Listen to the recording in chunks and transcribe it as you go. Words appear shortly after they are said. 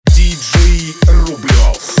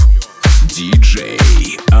диджей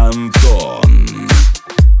Антон.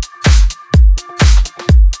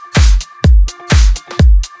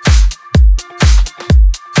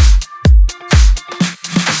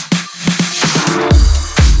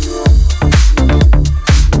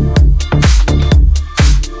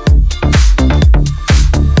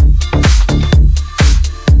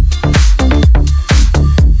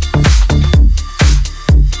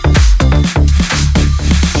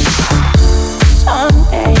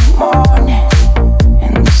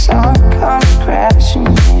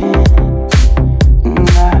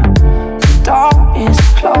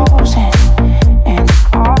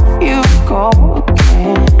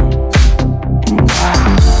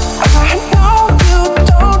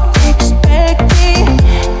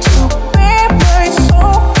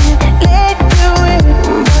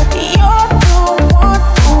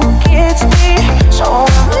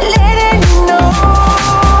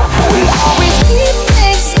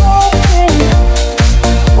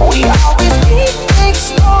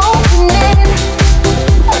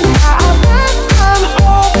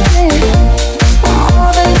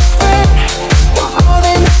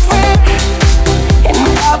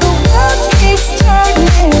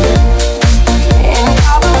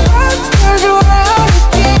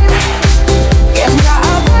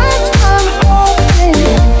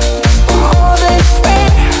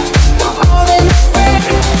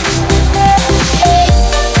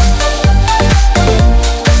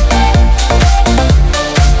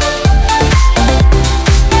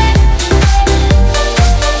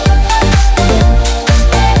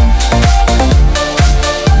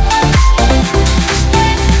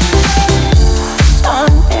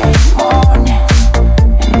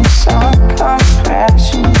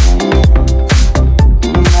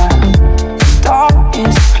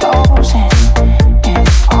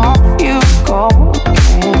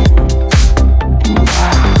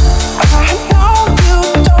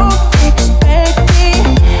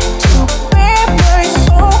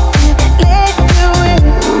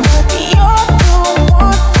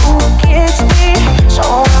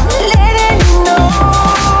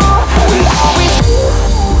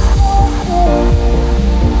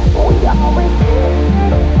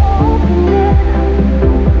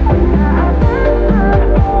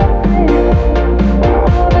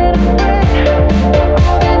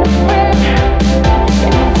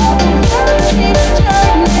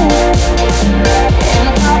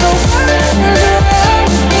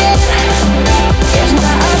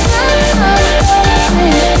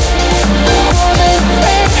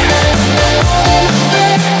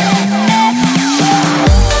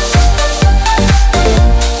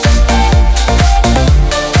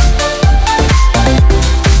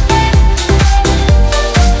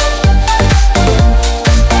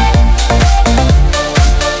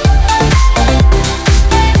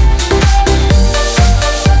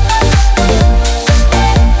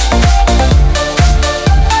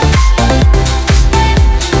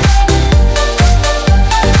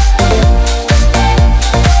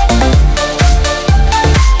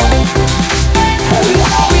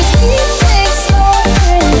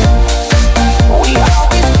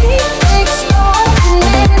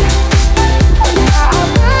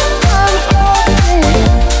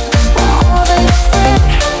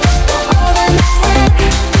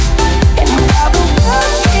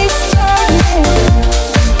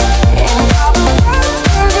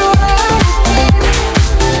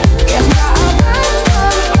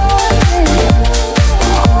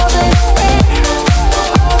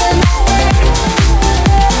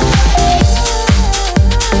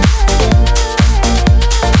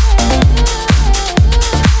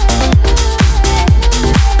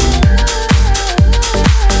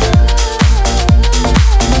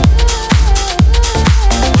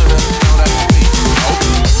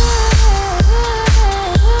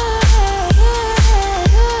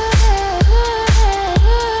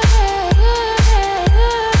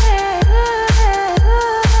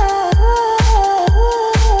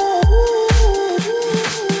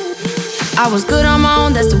 I was good on my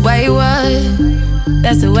own, that's the way it was.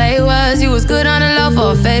 That's the way it was. You was good on the low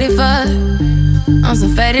for a faded fuck. On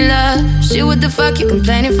some faded love. Shit, what the fuck you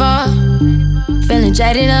complaining for? Feeling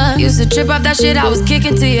jaded up. Used to trip off that shit I was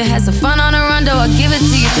kicking to you. Had some fun on the run, though I give it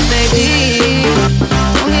to you. But baby,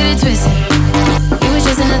 don't get it twisted. You was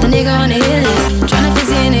just another nigga on the hit list. Tryna fix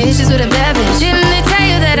any issues with a bad bitch. Didn't they tell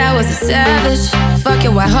you that I was a savage? Fuck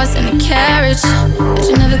your white horse and a carriage. But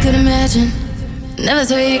you never could imagine. Never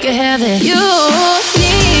thought you could have it. You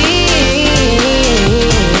need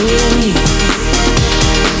me.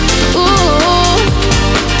 Ooh,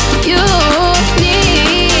 you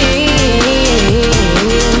need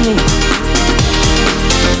me.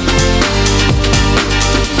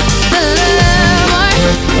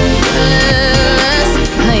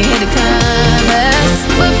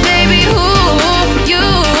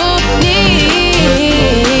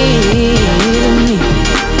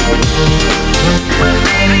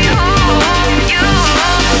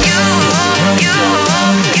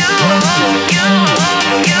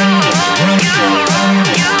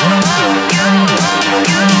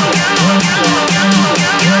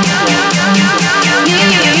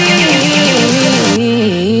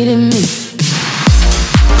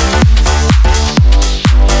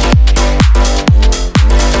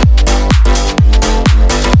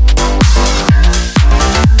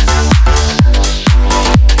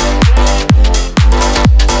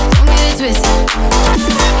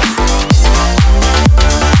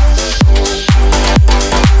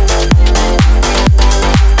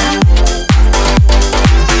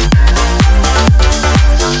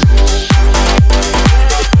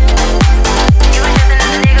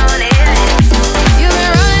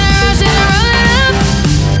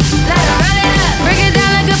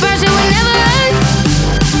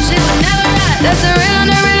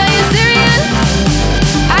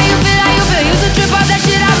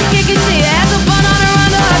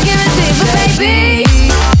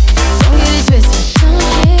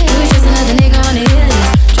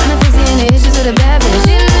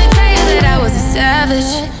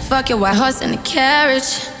 savage. Fuck your white horse and a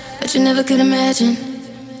carriage. But you never could imagine.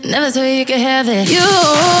 Never thought you could have it.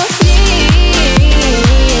 You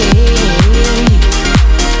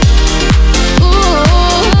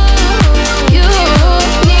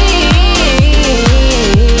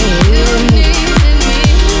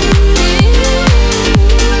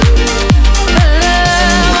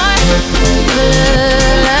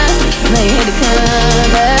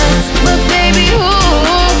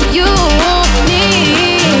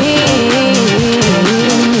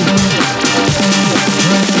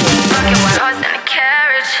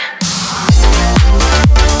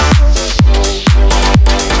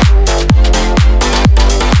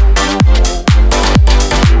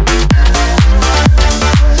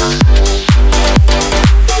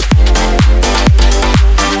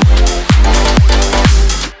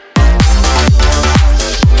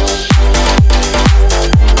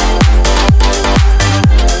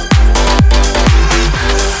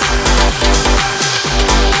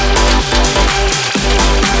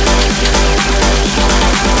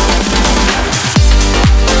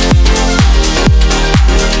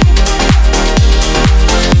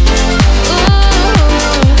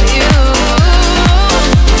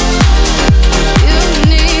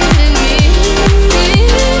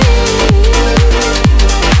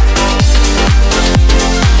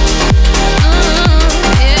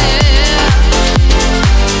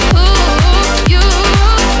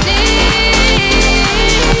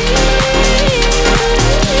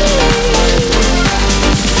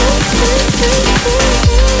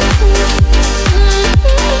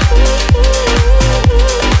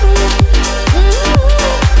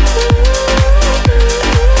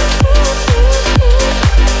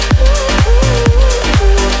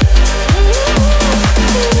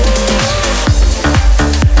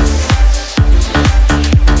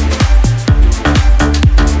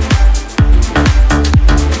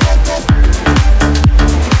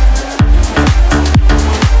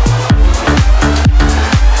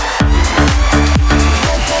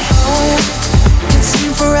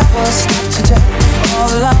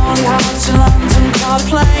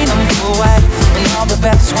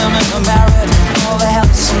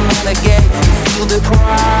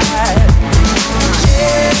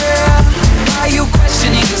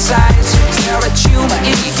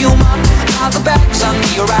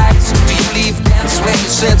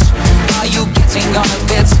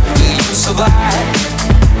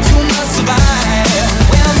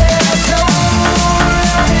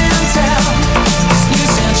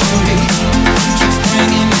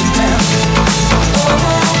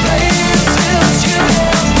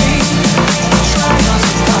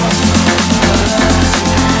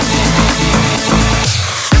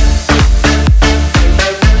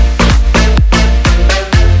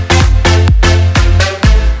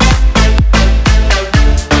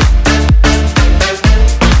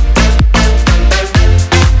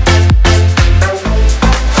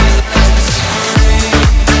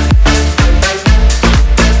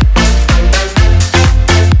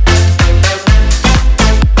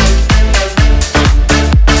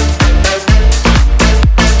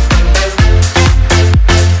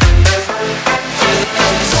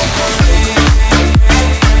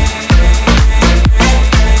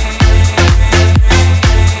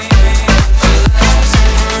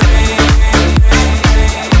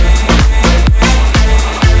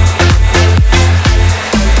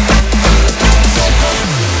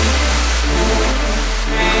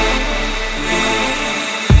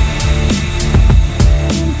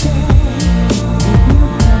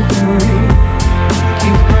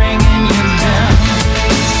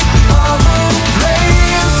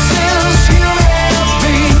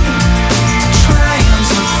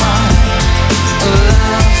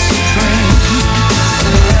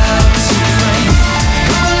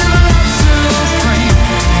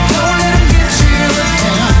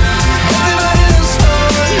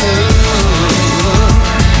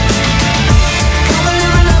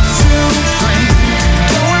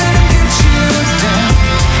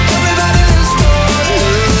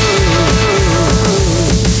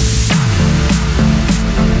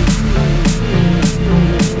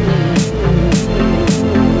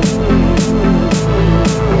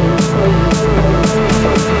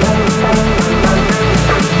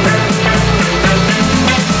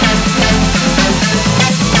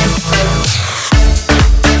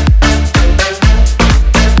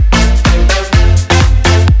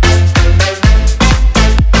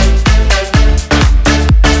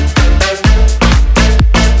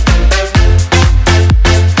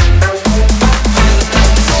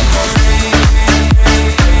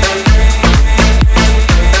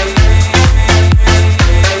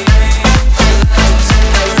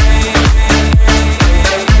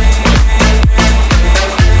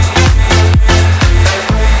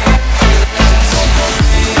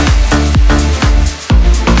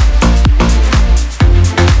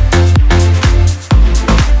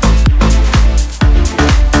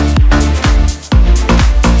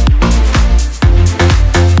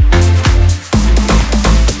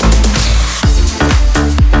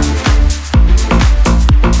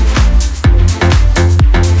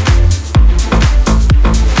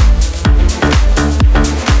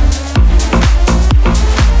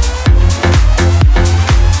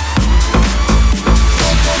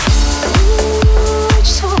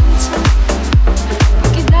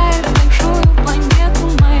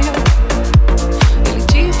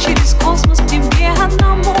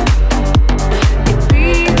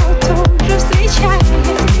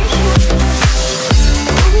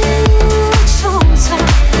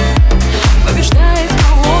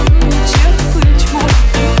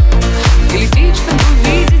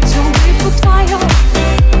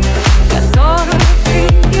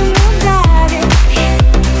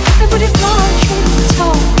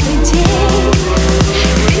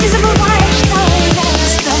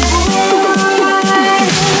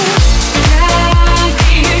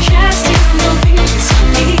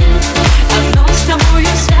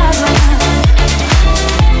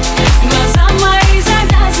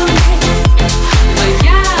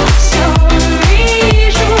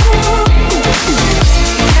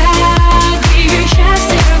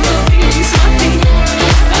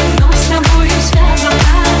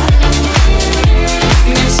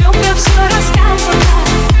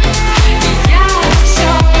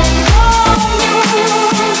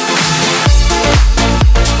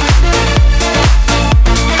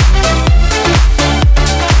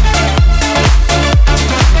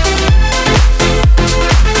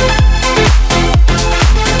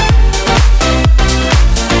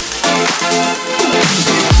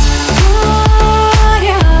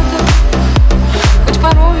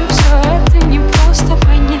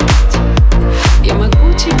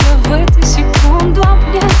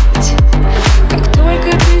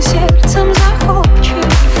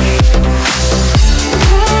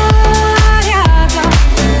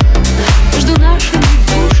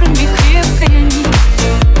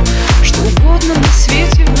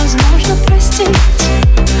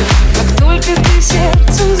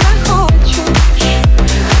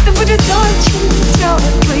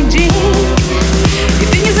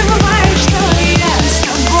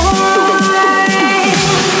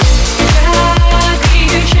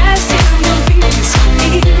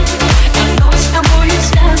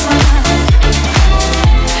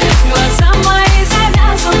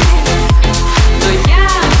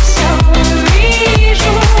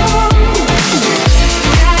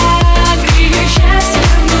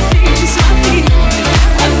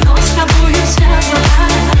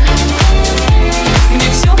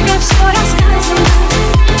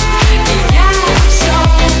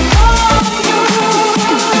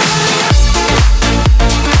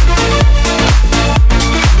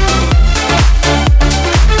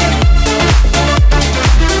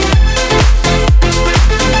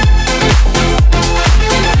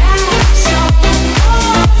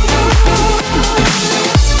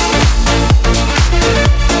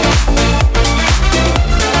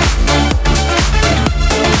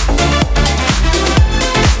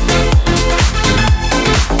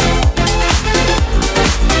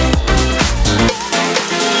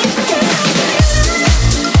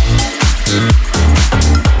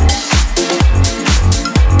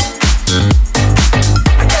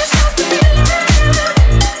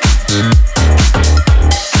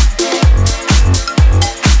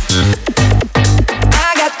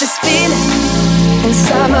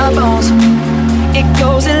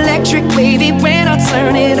goes electric wavy when I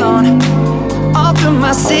turn it on. All through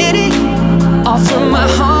my city, all through my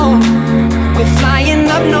home. We're flying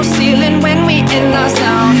up, no ceiling when we in our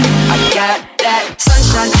zone. I got that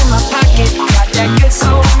sunshine in my pocket, got that good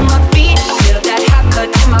soul in my feet. I feel that hot blood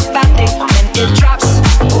in my body when it drops.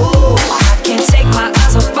 Ooh, I can't take my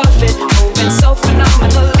eyes off of it, moving so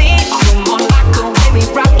phenomenally. You're more like the way we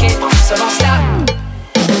rock it, so don't stop.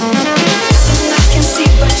 Nothing I can see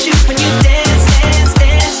but you when you dance, dance,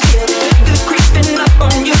 dance. Feel the good creeping up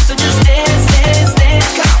on you, so just dance, dance, dance.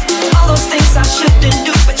 Come on, all those things I shouldn't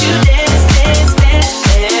do, but you dance, dance, dance.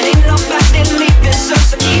 And ain't nobody leaving, so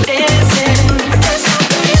keep dancing. I can't stop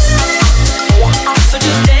it. So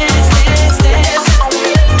just dance, dance, dance.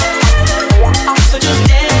 So just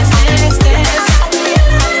dance, dance, dance.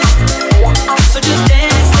 So just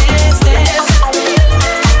dance, dance, dance.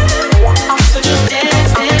 So just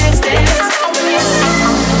dance, dance, dance.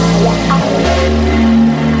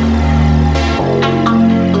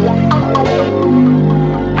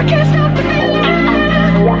 I can't stop the feeling.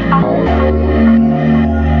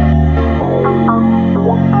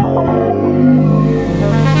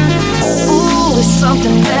 Ooh, it's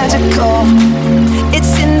something magical.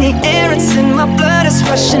 It's in the air, it's in my blood, it's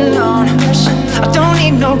rushing on. I don't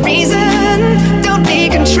need no reason, don't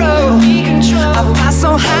need control. I fly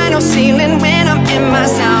so high, no ceiling when I'm in my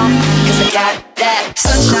zone. Cause I got that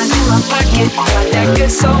sunshine in my pocket, got that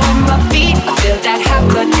good soul in my feet. I feel that hot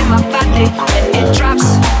blood in my body when it drops.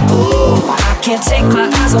 Ooh, I can't take my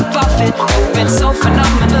eyes off of it, moving so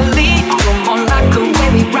phenomenally. You're more like the way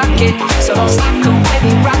we rock it, so don't stop the way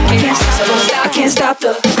we rock it. So don't stop, I can't stop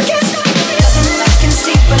the, I can't stop the. Nothing I can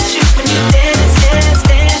see but you when you dance, dance,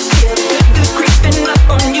 dance. Feel the good creeping up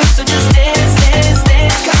on you, so just dance, dance,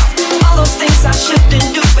 dance. Come on, all those things I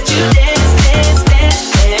shouldn't do, but you dance, dance,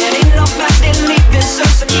 dance. And ain't nobody leaving, so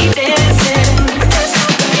keep dancing. I can't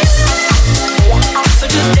stop it. So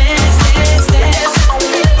just dance, dance, dance.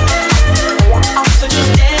 So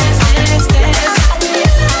just dance, dance, dance.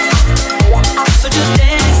 So just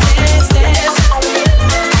dance, dance, dance.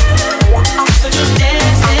 So just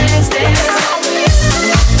dance, dance,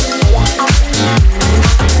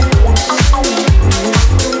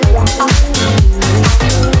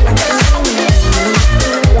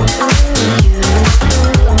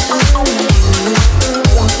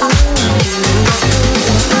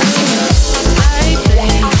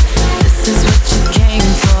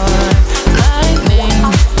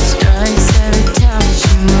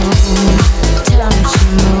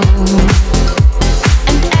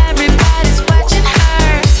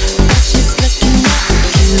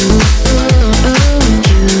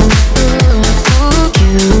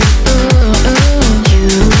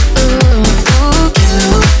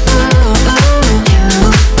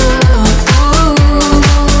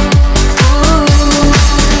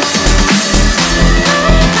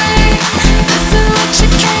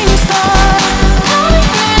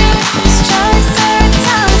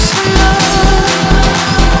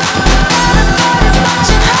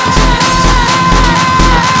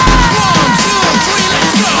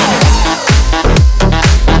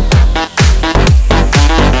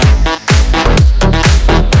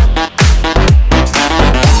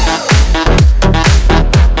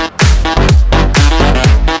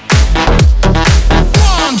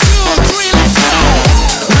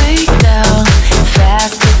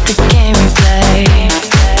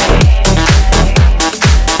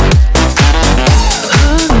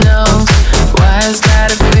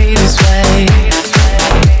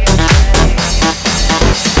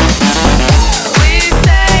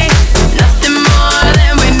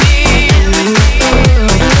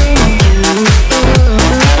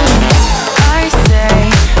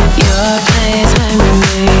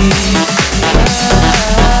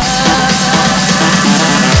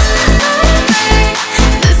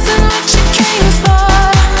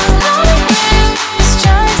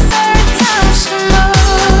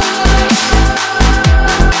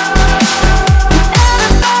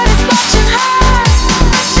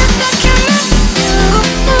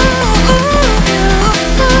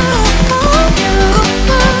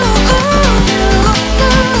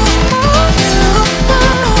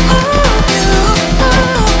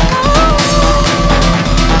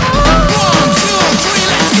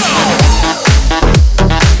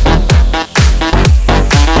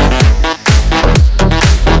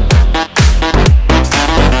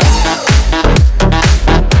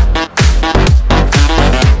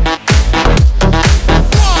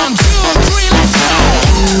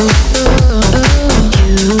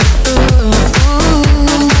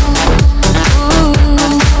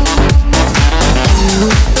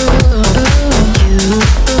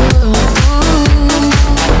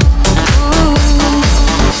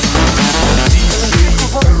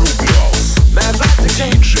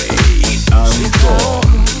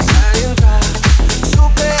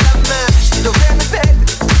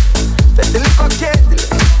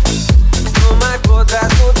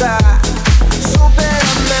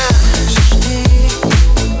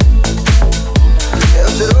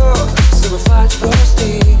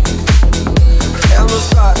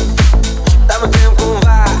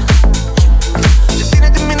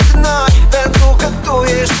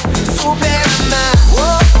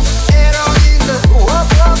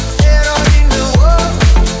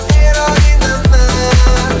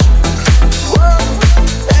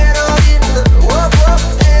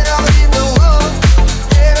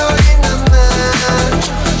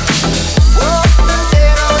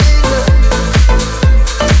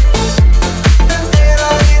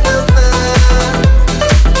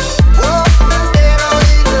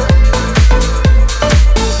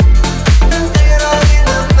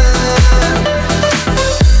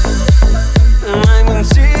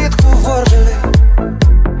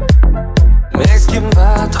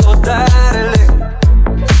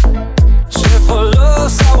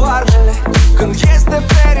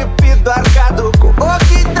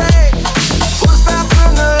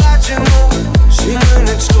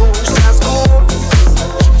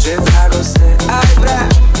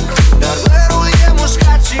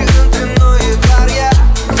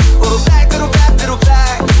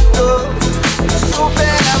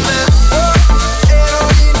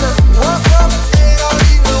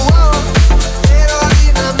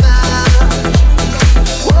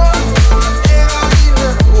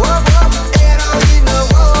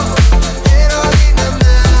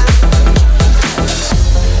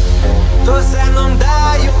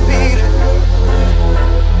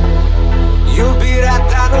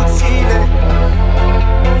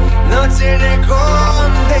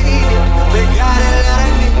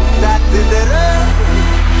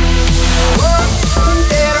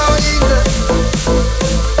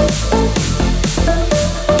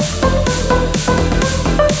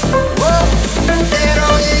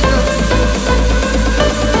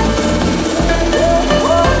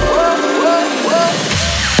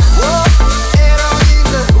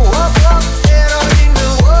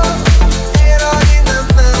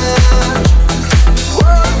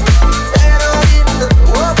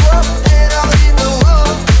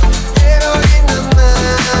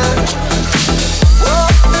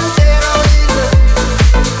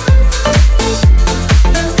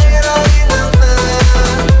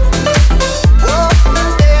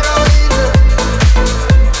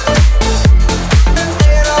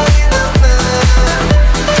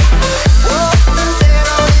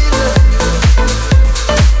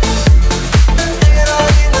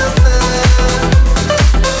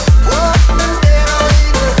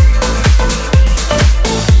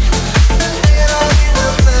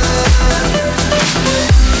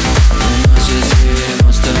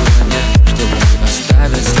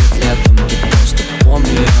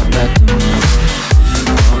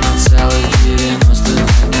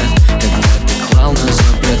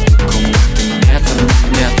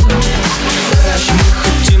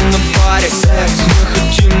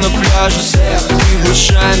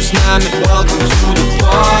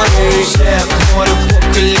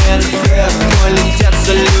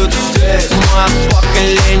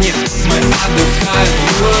 поколение. Мы отдыхаем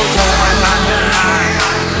круто.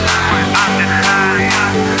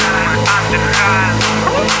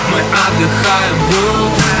 Мы отдыхаем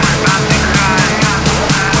круто.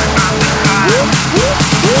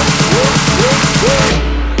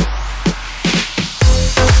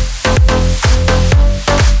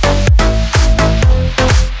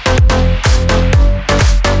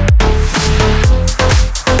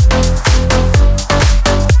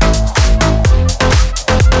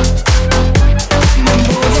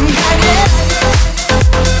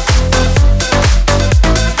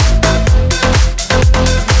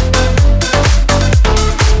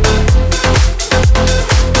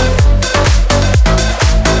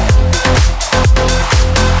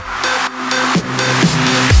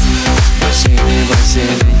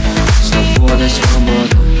 Свобода,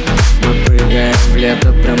 свобода. Мы прыгаем в лето,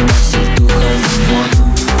 проносит духом воду.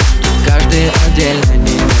 Тут каждый отдельно,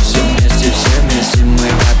 не все вместе, все вместе. Мы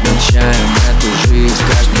отмечаем эту жизнь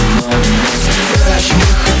каждый новый месяц. Фреш, мы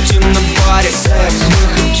хотим на баре секс, мы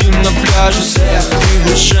хотим на пляже секс.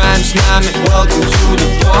 Приглашаем с нами, welcome to the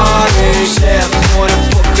party. Всех море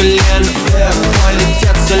по колено вверх,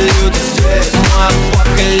 полетят салюты здесь. Мое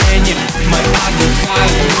поколение, мы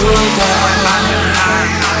отдыхаем круто.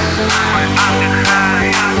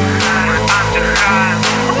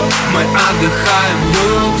 Мы отдыхаем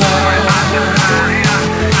круто.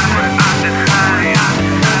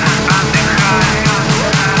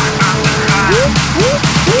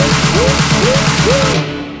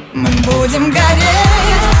 Мы будем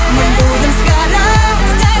гореть, мы будем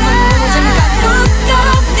сгорать, мы будем как будто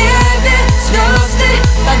в небе звезды.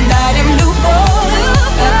 Подарим любовь,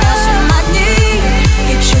 покажем огни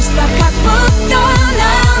и чувства, как будто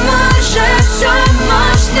нам уже все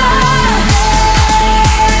можно.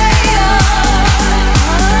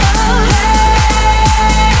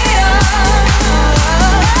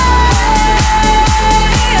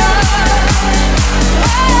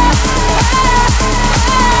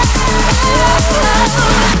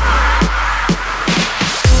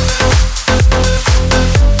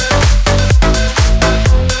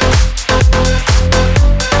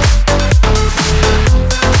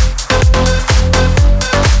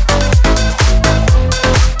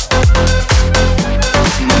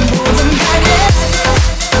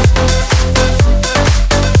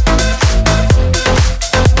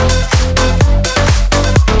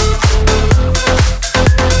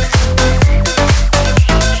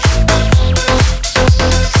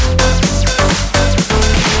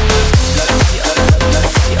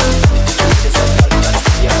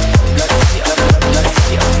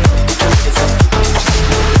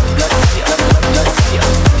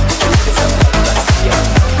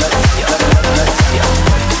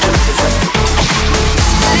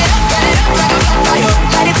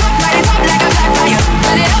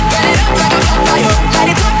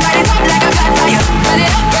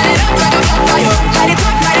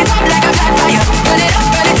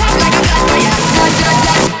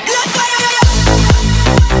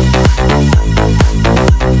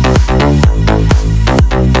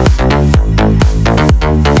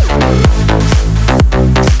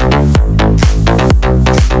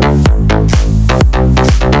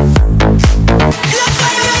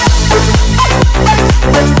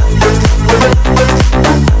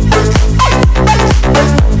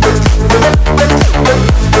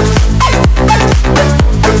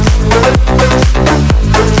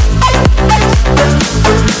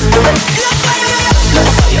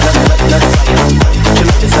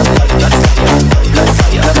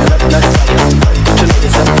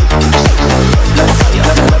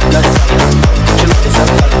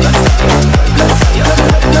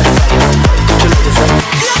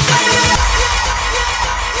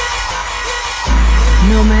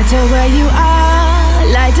 No matter where you are,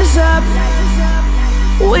 light us up.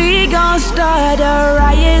 We gon' start a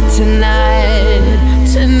riot tonight,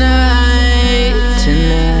 tonight,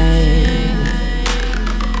 tonight.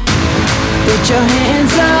 Put your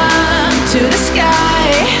hands up to the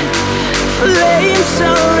sky. Flames so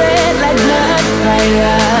red like blood,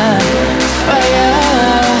 fire, fire.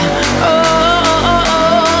 Oh, oh,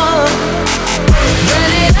 oh.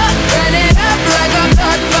 Burn it up like a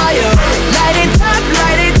blood fire. Light it up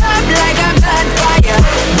like a blood fire.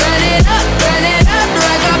 Burn it up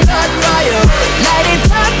like a blood fire. Light it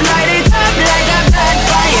up like a blood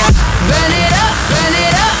fire. Burn it up, burn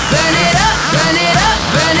it up, burn it up, burn it up,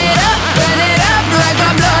 burn it up, burn it up like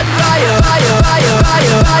a blood fire. Fire, fire,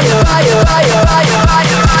 fire, fire, fire, fire,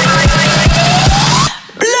 fire, fire, fire.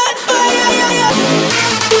 Blood fire.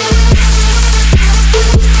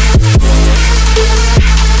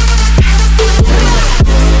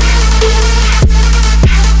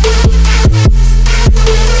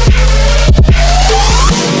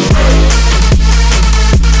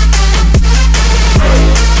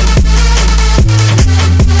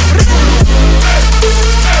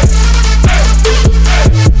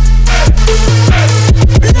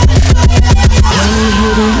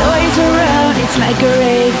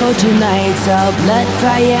 blood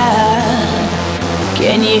fire.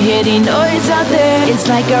 Can you hear the noise out there? It's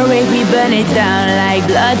like a rave, we burn it down like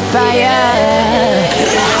blood fire.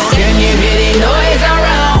 Can you hear the noise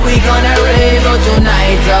around? We gonna rave out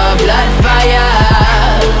tonight, oh blood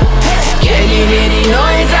fire. Can you hear the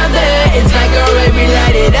noise out there? It's like a rave, we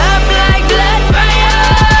light it up like blood fire.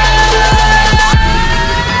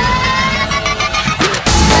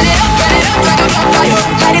 Light it up like a blood fire.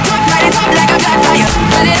 Light it up like a blood fire.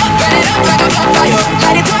 Light it up like a blood fire.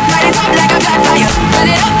 Light it up like a blood fire.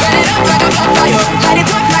 Light it up like a blood fire. Light it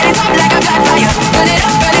up like a blood fire. Light it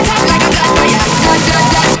up like a blood fire.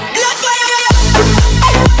 Blood fire.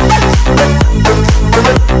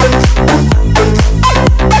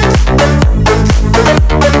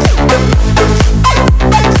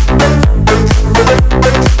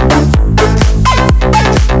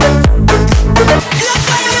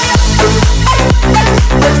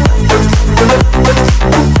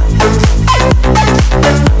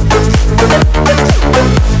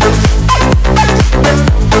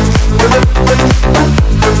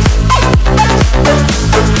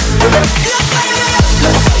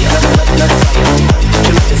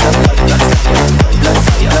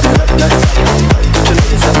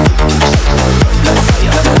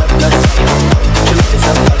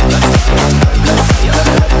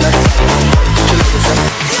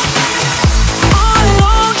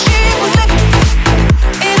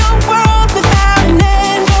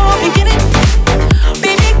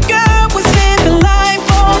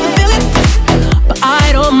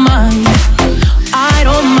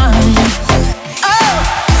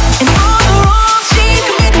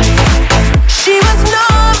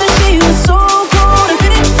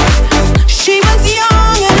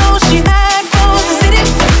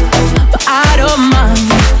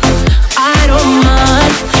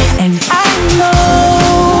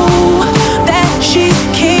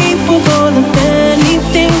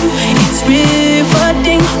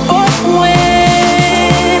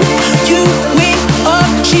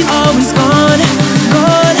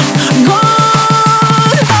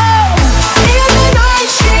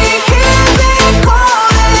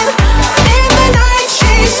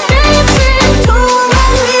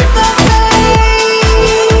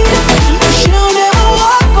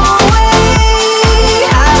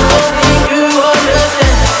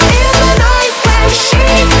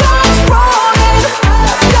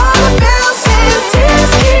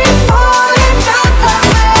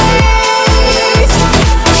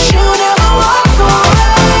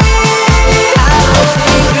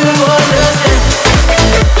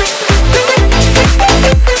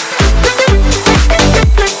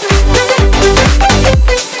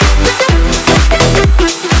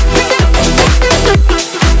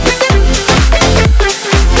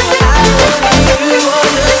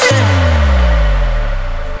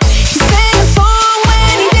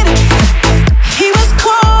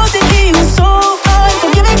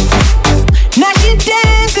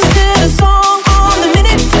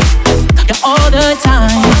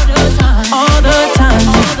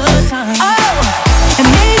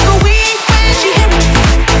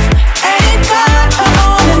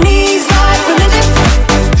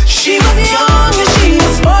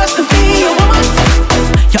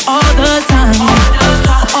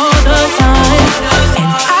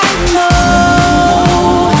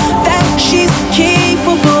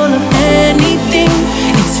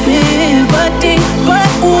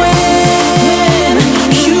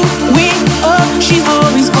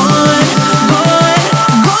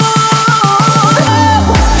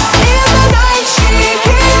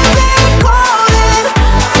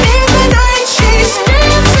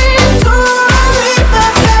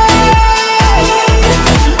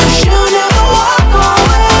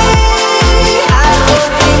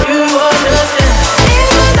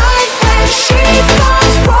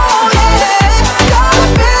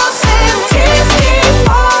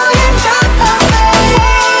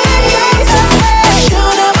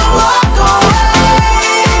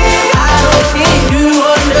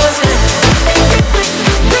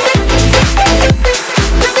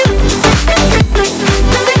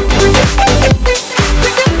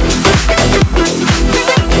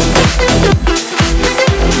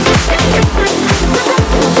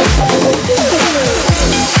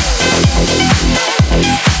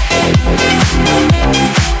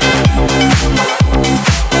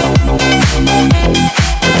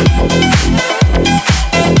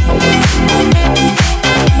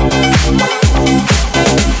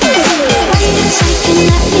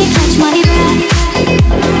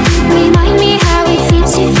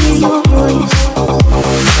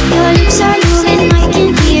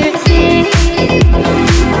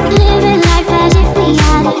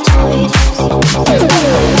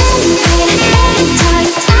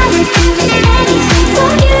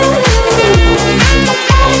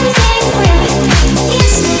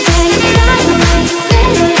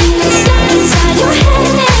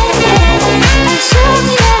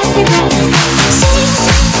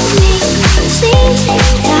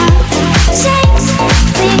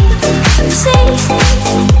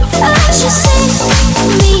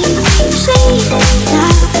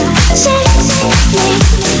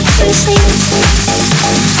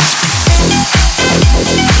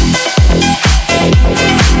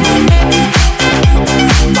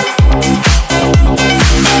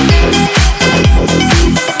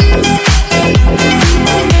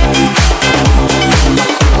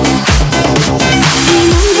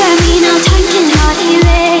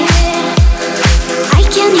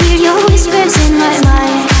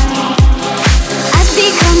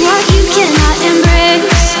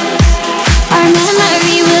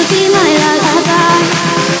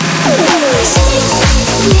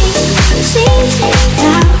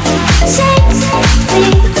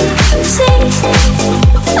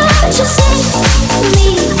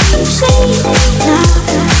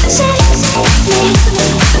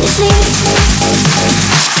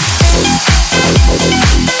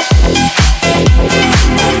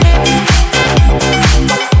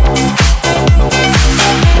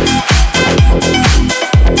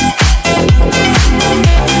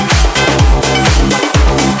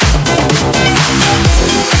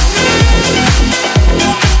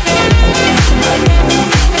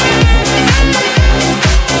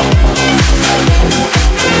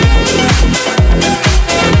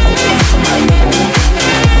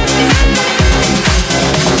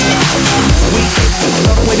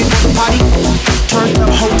 party. Turned up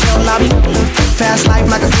hotel lobby. Fast life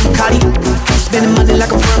like a Ducati. Spending money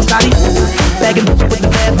like a firm Saudi. Bagging bitches with the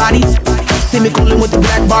bad bodies. See me coolin' with the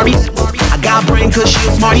black Barbies. I got a brain cause she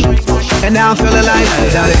a smarty. And now I'm feeling like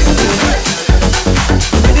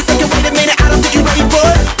wait a minute, I don't think you ready for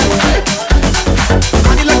it.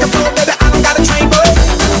 Party like a pro, baby, I don't gotta train for it.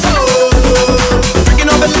 Drinking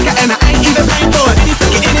over liquor and I ain't even paying for it.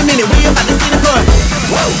 Any minute, we about to see the bud.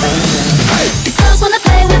 The girls wanna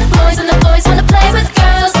play with boys and the boys wanna play with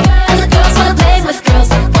girls. And the girls wanna play with girls.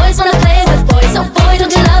 Boys wanna play with boys. Oh boy,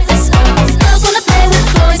 don't you love this song? The girls wanna play with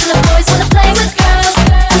boys and the boys wanna play with girls.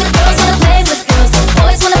 And the girls wanna play with girls.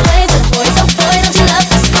 Boys wanna play with boys. Oh boy, don't you love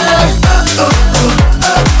this girl?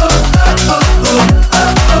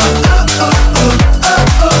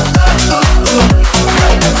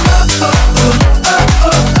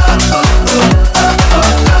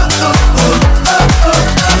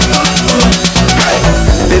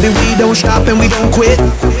 Don't stop and we don't quit.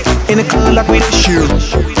 In the club like we the shoot.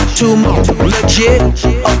 Too much legit.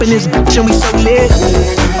 Up in this bitch and we so lit.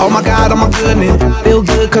 Oh my god, oh my goodness. Feel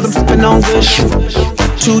good cause I'm sipping on good shit.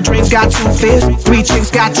 2 drinks got 2 fists. 3 chicks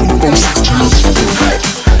got 2 fists.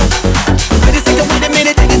 Wait a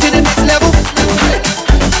minute, take it to the next level.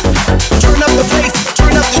 Turn up the bass,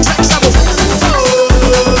 turn up the track treble.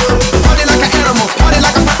 Party like an animal, party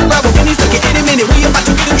like a fucking rebel. Any second, any minute, we about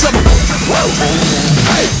to get in trouble.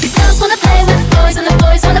 The girls wanna play with boys and the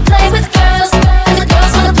boys wanna play with girls. And the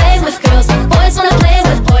girls wanna play with girls. Boys wanna play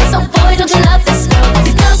with boys. Oh boy, don't you love this girl?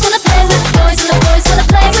 The girls wanna play with boys and the boys wanna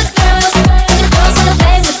play with girls. And the girls wanna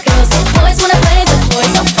play with girls. Boys wanna play with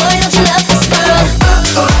boys. Oh boy, don't you love this girl?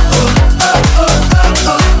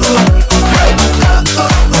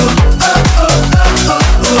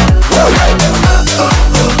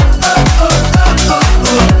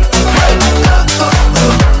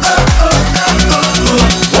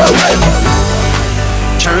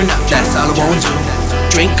 Turn up, that's all I wanna do.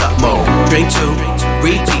 Drink up more, drink 2.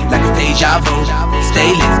 Repeat like a deja vu.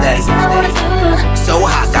 Stay lit, that's so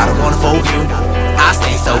hot, got a wonderful view. I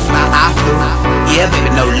stay so fly, I flew. Yeah,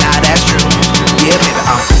 baby, no lie, that's true. Yeah, baby,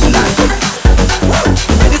 I'm cool like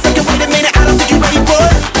wait a minute, I don't think you ready for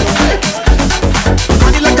it.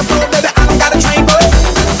 Party like a pro, baby, I don't gotta train for it.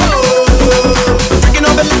 Drinking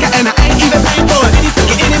over liquor and I ain't even paying for it. Any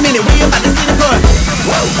second, any minute, we about to see the bud.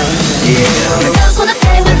 Yeah. The girls wanna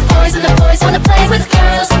play with boys and the boys wanna play with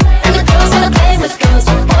girls. And the girls wanna play with girls.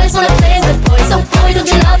 Boys wanna play with boys. Oh boy, don't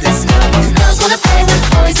you love this girl? The girls wanna play with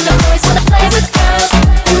boys and the boys wanna play with girls.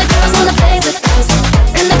 And the girls wanna play with girls.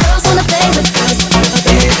 And the girls wanna play with girls.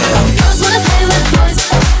 Girls wanna play with boys.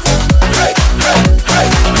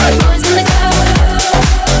 Boys and the girls.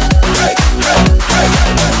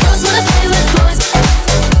 Girls wanna play with boys. Boys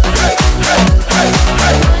and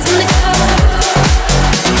the girls.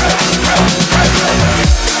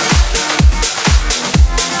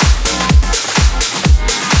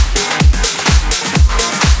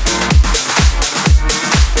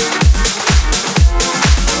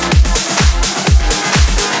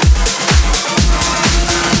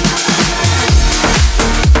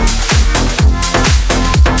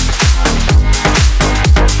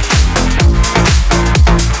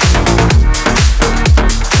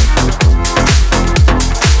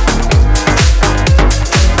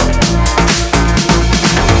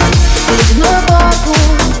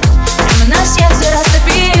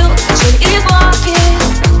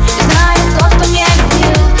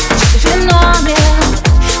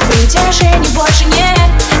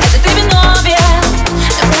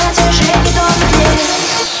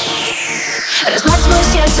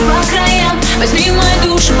 Возьми мою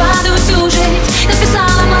душу, падаю всю жизнь.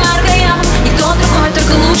 Написала марка я. Никто другой,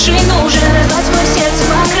 только лучший нужен. Разлать мое сердце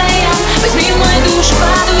по краям. Возьми мою душу,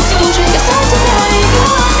 падаю всю жизнь. Я сам тебя и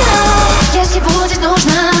говорю, если будет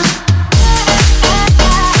нужно.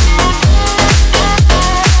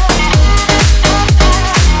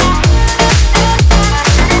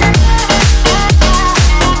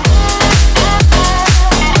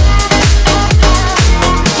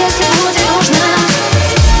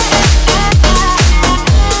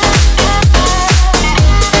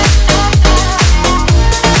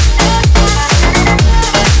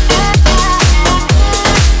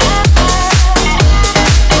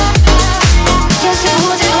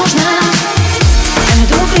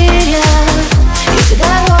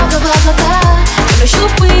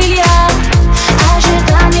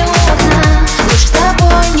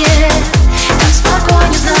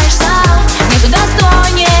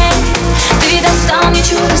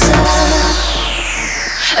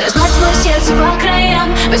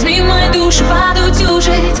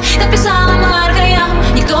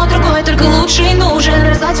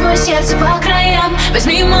 сердце по краям.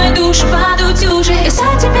 Возьми мою душу под утюжи, я за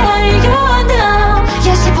тебя ее отдам.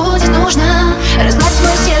 Если будет нужно, разгладь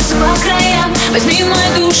мое сердце по краям. Возьми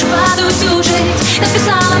мою душу под утюжи,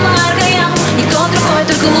 написала Марка я. Никто другой,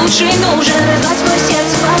 только лучший нужен. Разгладь мое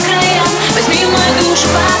сердце по краям. Возьми мою душу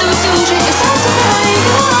под утюжи, я за тебя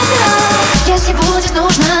ее отдам. Если будет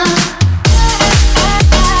нужно.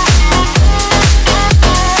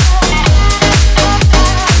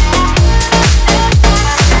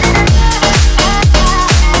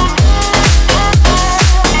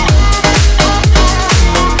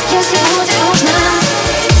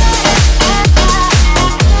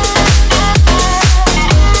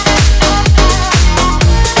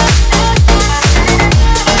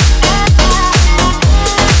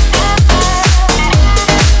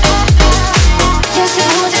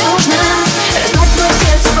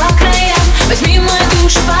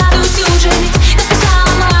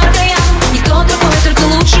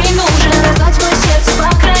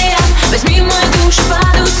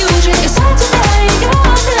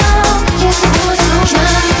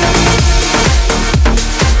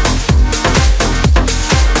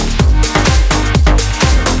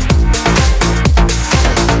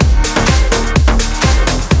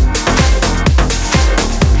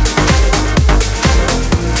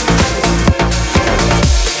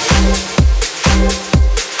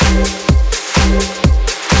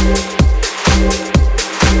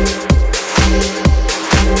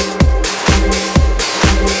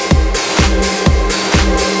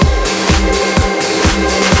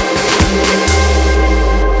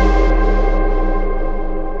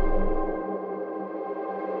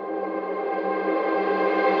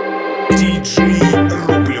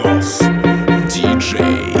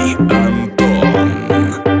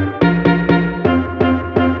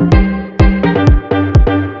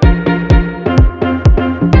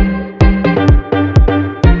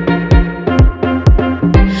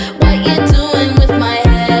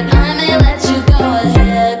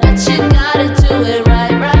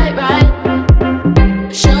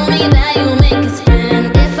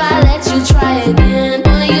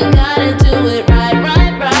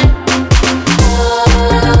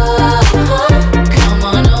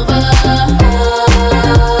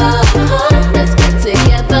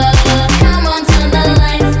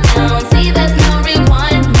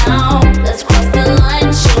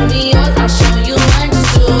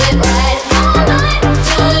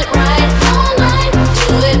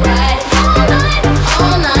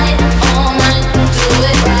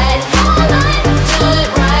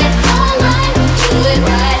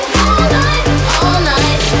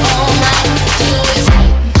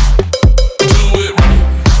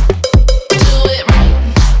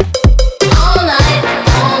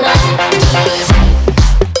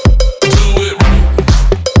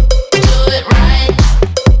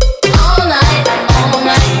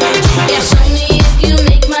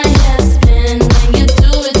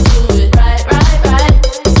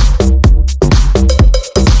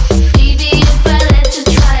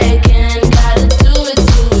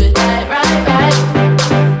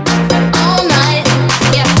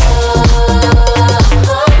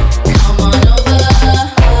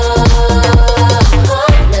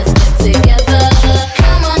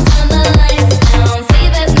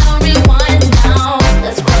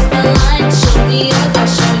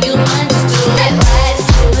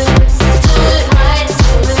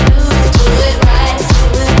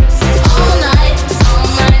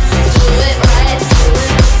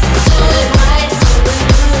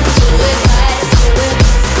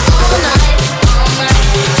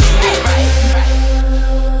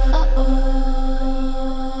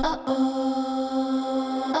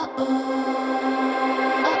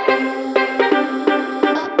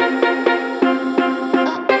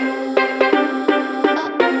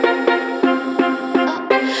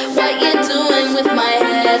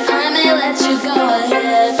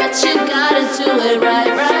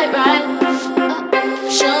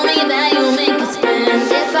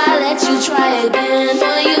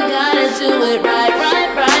 Do it right.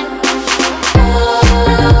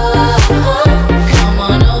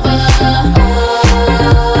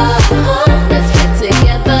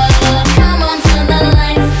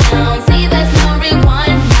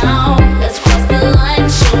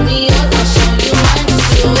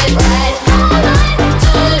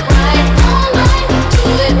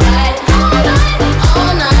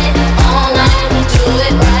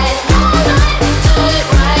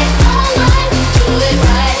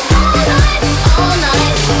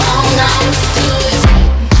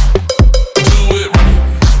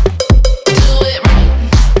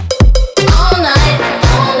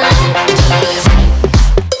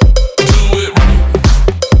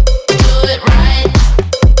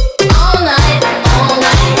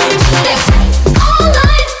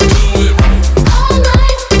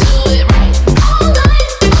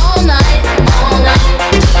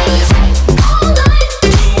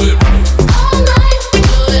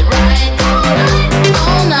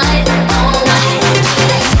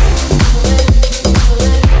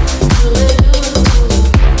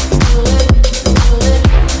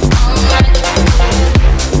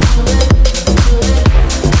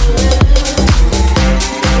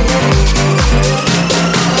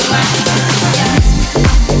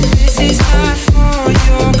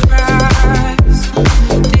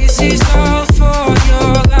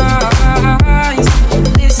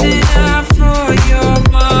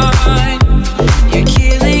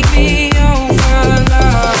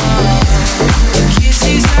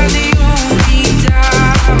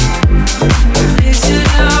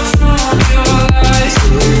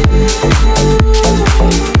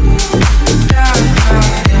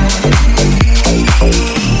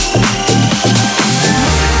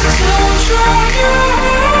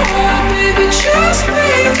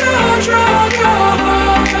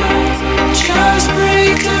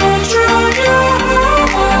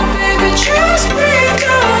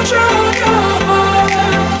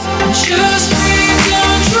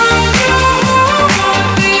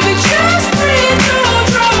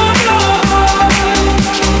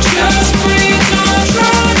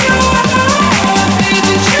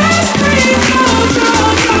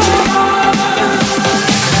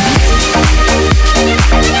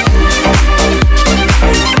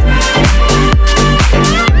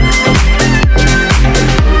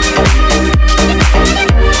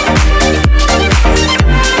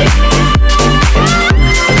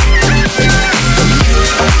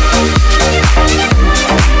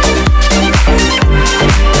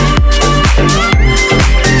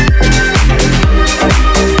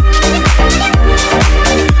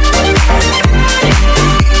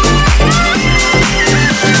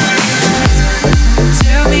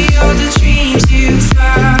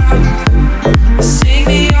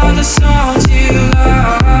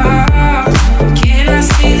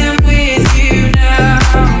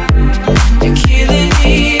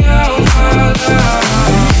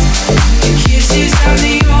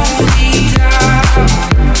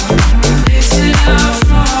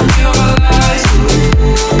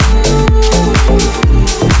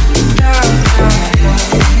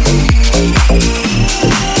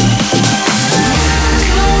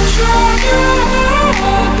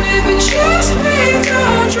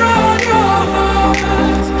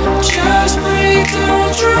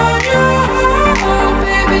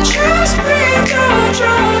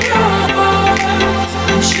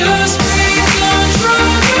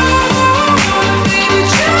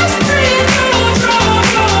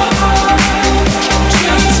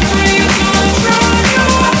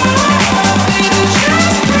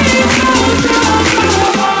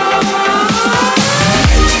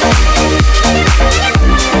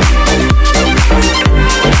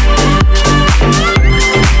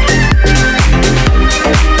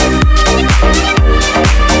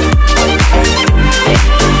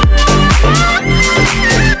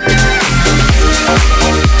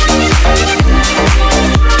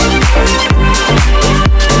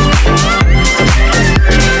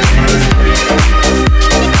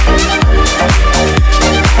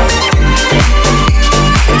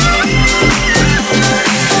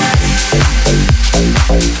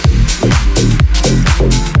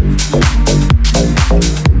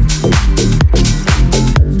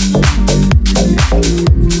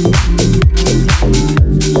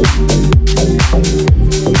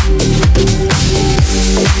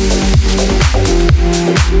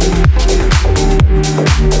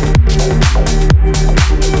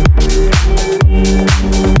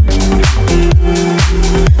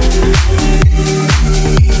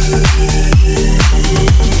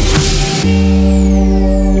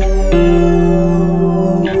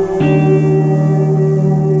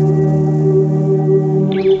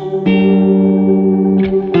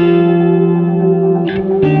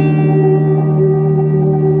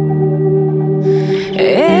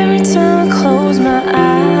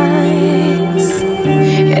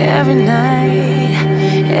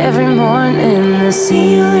 to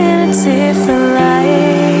see you in a different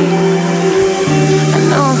light. I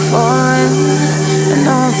know I'm falling, I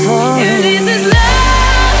know I'm falling. If this is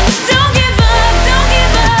love, don't give up, don't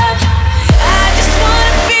give up. I just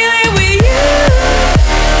wanna feel it with you.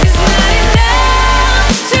 It's not enough.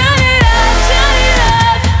 Turn it up, turn it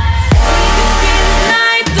up. We can see the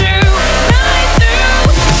night through, night through.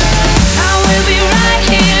 I will be right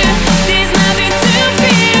here. There's nothing to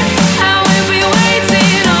fear. I will be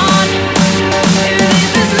waiting on. If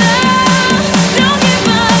this is love, don't give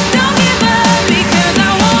up, don't give up. Because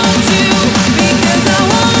I want to, because I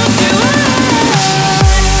want to.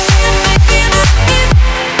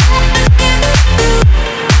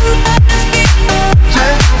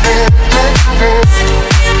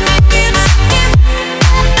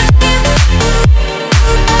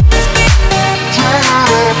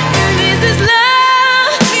 This is love.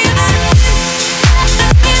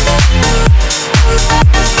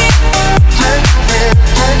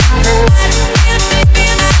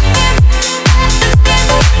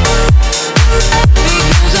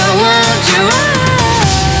 Because I want you.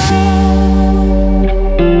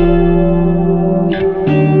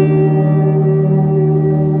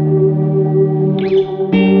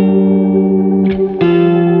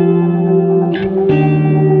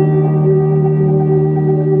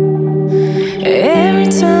 Every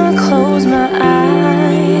time I close my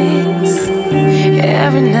eyes,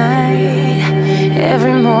 every night,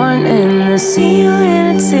 every morning, I see you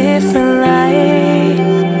in a different light.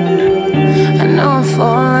 I know I'm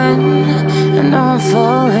falling, I know I'm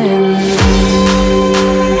falling.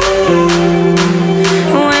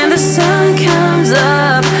 When the sun comes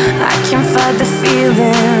up, I can fight the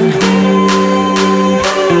feeling.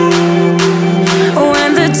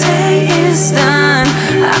 When the day is done,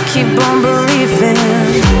 I keep on believing.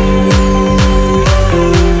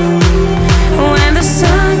 When the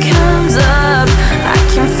sun comes up, I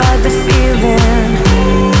can fight the feeling.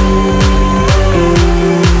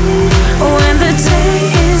 When the day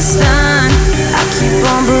is done, I keep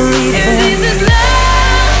on believing. If this is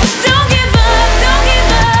love, don't give up, don't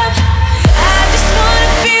give up. I just wanna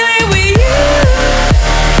feel it with you.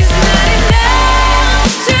 It's not enough.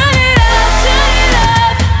 Turn it up, turn it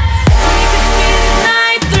up. We can see the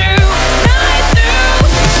night through, night through.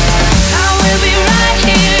 I will be right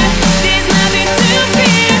here. There's nothing to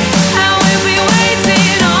fear. I will be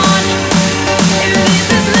waiting on. If this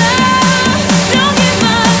is love, don't give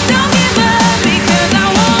up, don't give up. Because I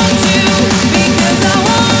want you, because I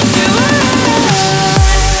want you.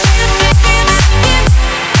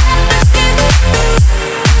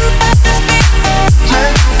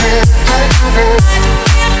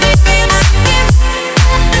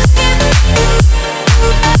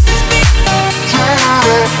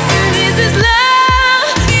 This is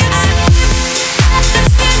love.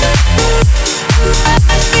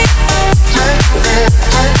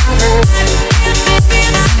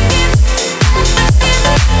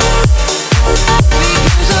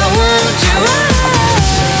 Because I want you.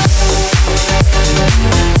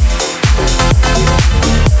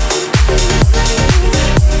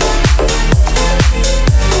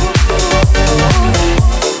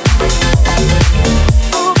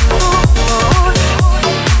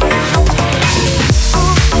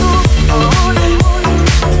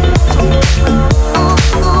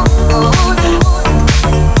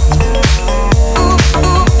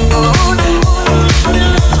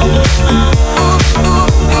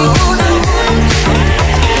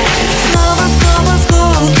 Снова, снова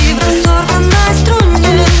осколки в разорванной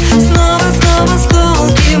струне. Снова, снова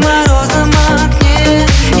осколки в морозном окне.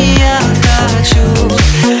 И я хочу,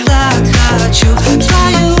 так хочу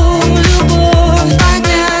твою любовь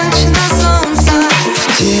поднять до солнца.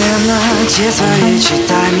 В темноте своей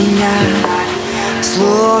читай меня,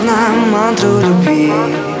 словно мантру любви.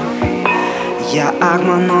 Я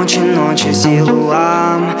Агма ночи, ночи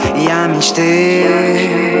Силуам, я мечты.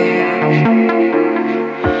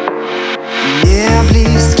 Мне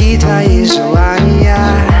близки твои желания,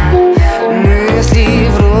 мысли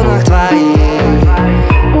в рунах твоих.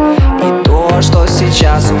 И то, что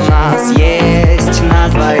сейчас у нас есть на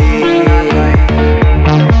двоих.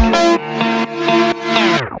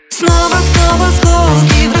 Снова, снова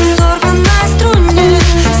осколки в разорванной струне.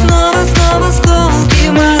 Снова, снова осколки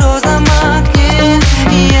в морозном окне.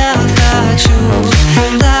 И я хочу,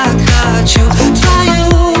 так хочу твою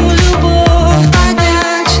любовь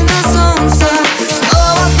поднять до солнца.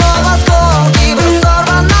 Снова, снова осколки в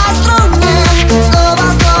разорванной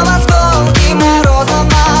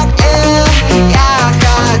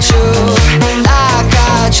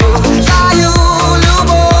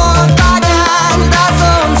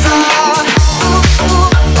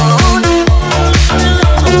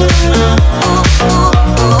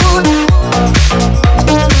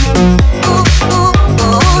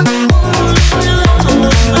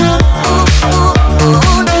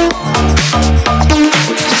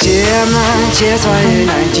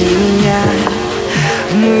меня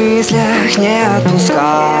в мыслях не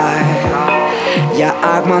отпускай. Я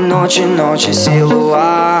Агма ночи, ночи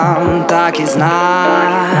Силуан, так и знай.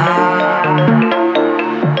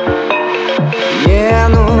 Мне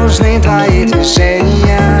нужны твои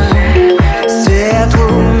движения, свет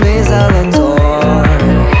луны золотой.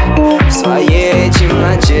 В своей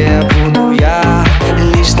темноте буду я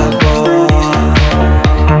лишь тобой.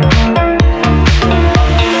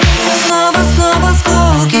 Снова, снова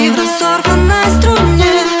осколки в разорванной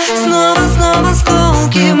струне. Снова, снова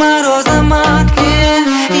осколки в морозном окне.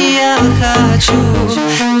 И я хочу,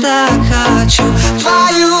 так хочу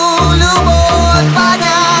твою любовь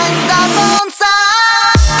понять до солнца.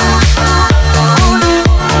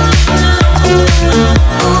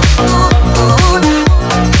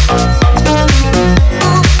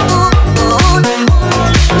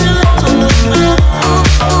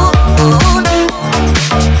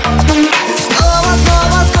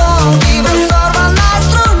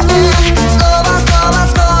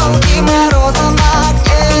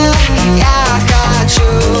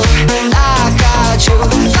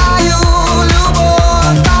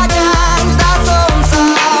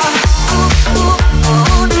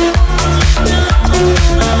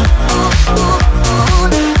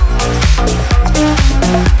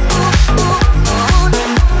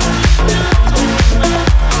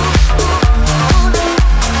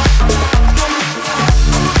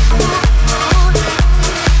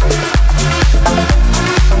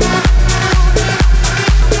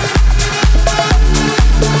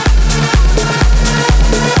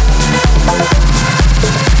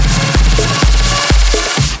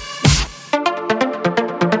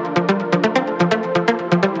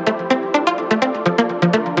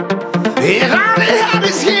 It only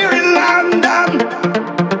happens here in London.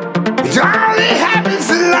 It only happens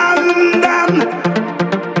in London.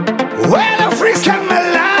 Where the freaks come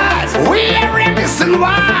alive. We are reckless and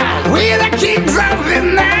wild. We the kings of the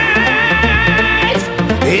night.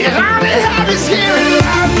 It only happens here in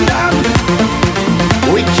London.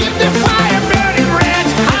 We keep the fire burning red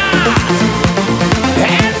hot.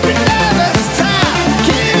 And we never stop.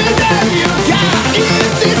 Killing them you got. In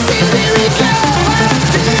this city we go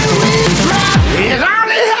until we drop. It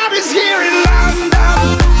only happens here in London.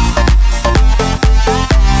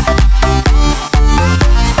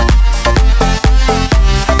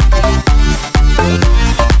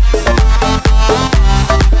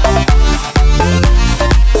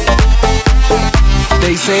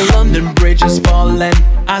 They say London Bridge is falling,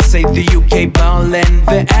 I say the UK ballin'.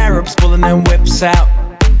 The Arabs pulling their whips out,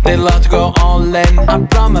 they love to go all in.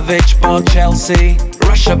 Abramovich bought Chelsea,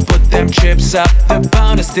 Russia put them chips up. The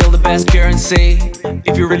pound is still the best currency,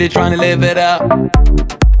 if you're really trying to live it up.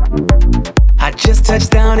 I just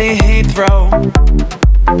touched down in Heathrow,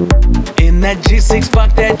 in that G6,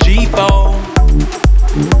 fuck that G4.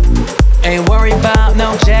 Ain't worried about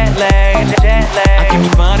no jet lag. I keep me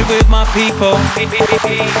bonded with my people.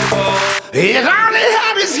 It only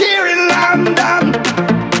happens here in London.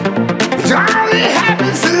 It only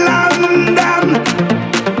happens in London.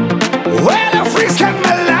 Where the freaks come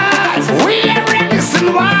alive. We are reckless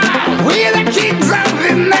and wild. We are the kings of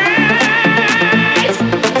the night.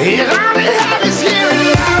 It only happens here in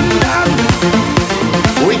London.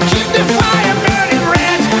 We keep the fire burning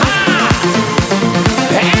red hot.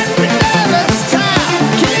 And we never stop.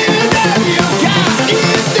 Killing them you got. In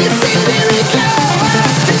this city we go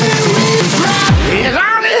until we drop. It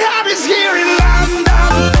only happens here in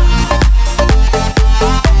London.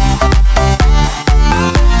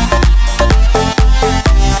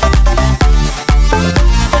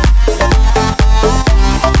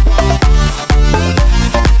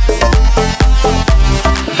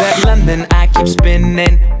 That London I keep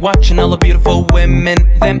spinning, watching all the beautiful women.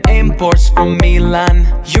 Them imports from Milan,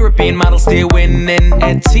 European models still winning.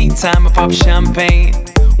 At tea time I pop champagne,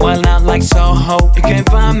 while out like Soho. You can't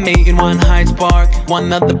find me in one Hyde Park,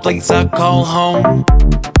 one of the places I call home.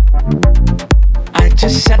 I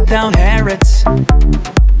just shut down Harrods,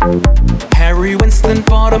 Harry Winston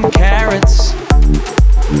for them carrots.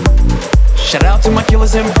 Shout out to my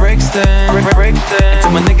killers in Brixton, and to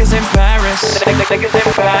my niggas in Paris.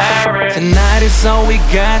 Tonight is all we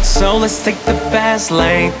got, so let's take the fast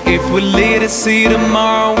lane. If we live to see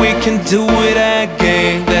tomorrow, we can do it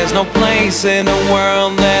again. There's no place in the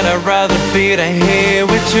world that I'd rather be than here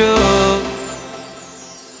with you.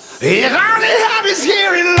 It only happens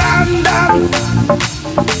here in London.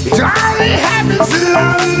 It only happens in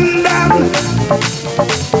London.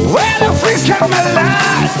 Where the freaks come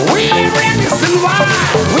alive. We are reckless and wild.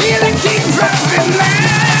 We are the kings of the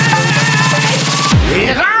night.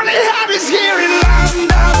 It only happens here in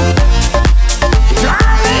London. It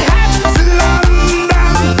only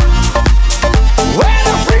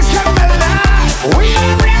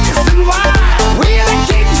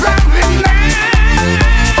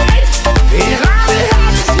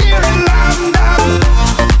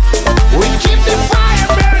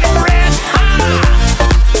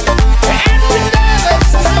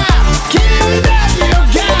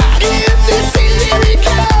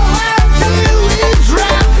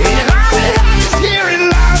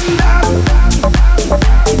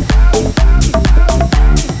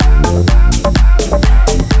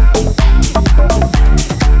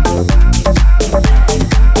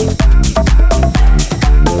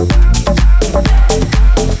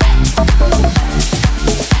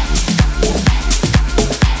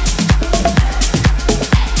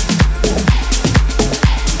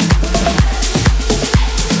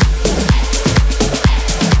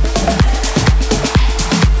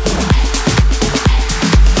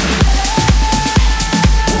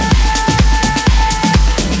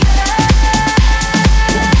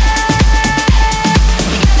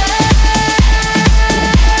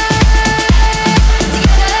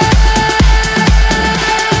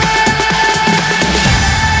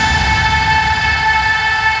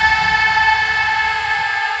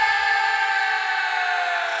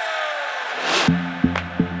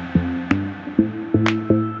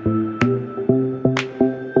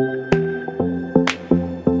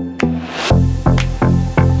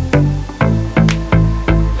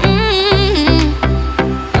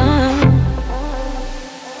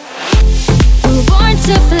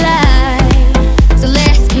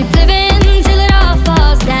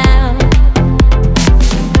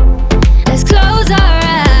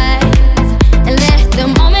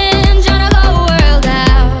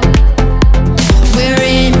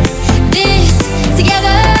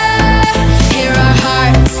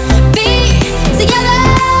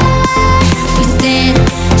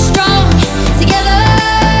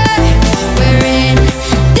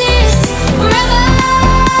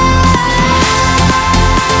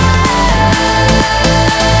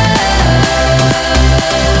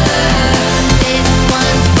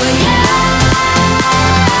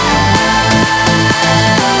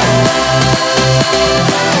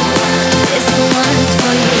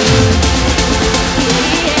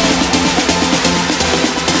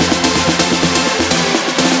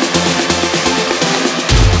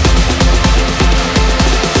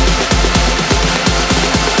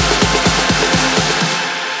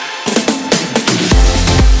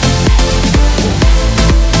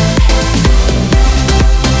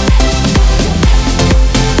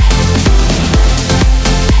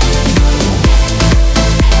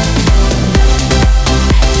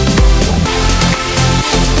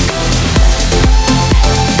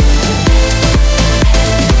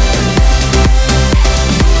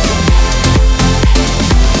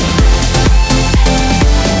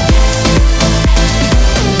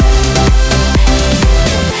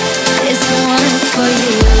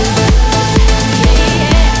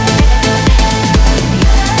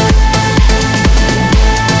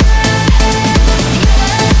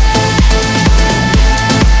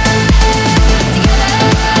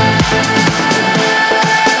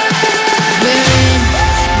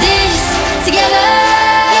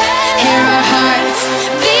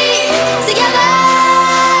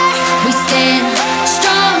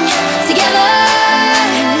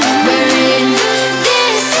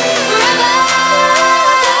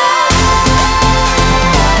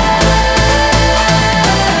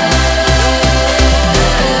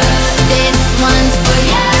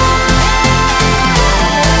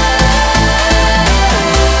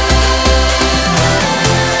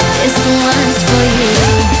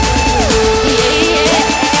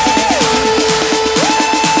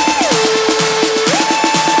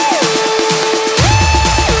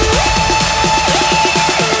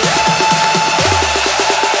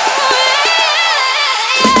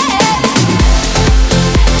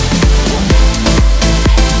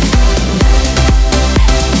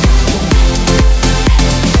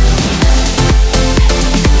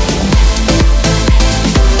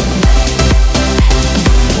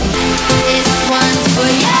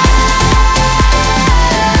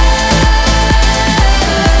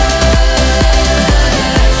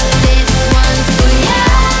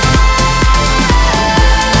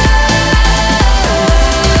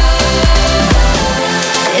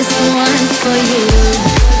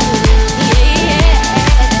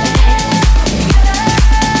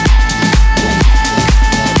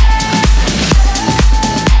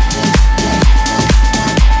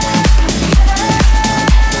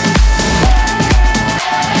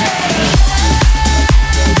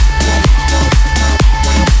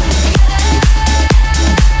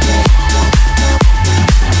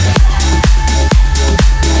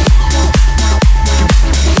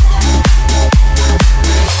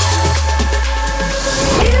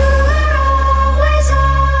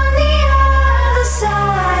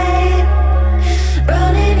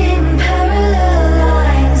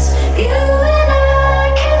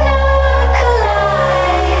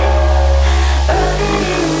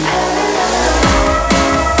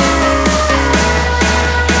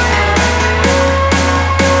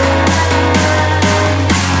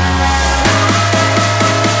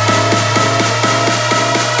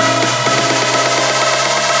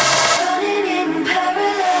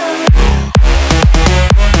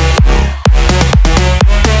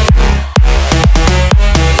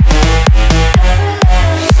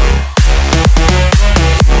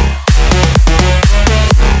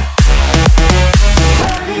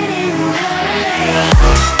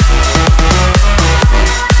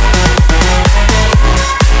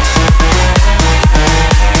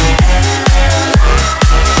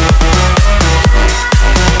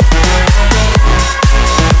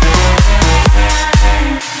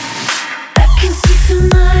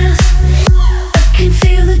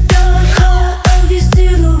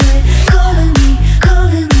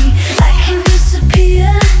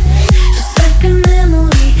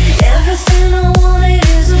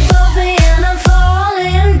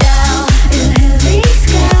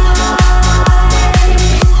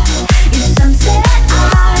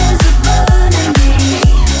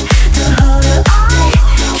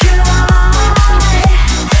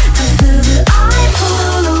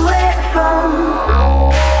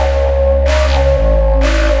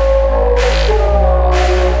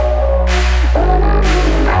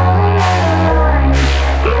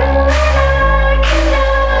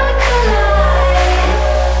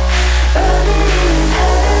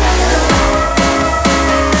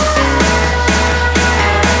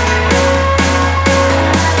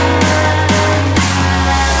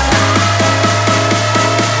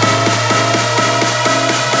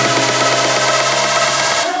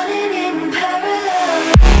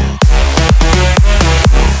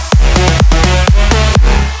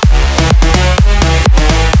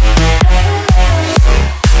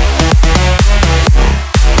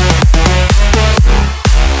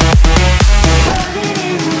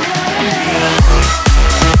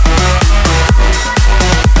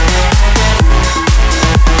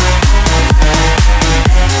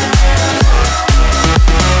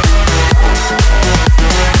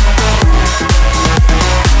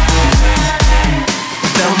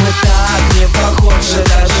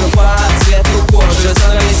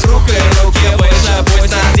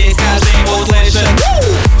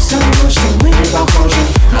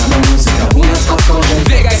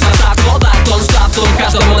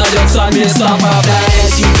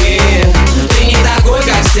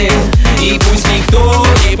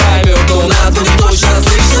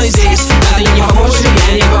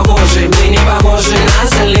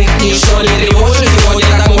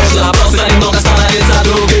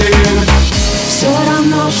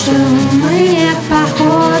мы не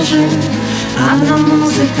похожи. Одна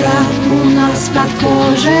музыка у нас под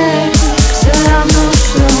кожей. Все равно,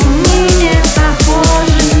 что мы не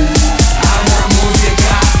похожи. Одна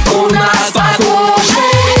музыка у нас под кожей.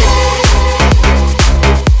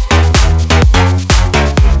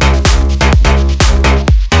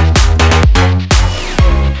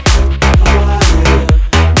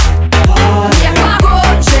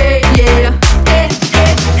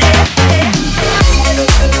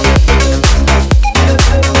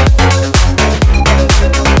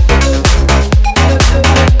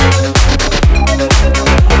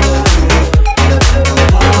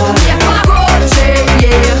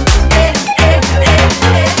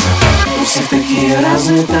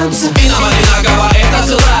 Танцы. Вина малинового, это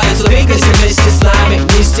все нравится. Двигайся вместе с нами,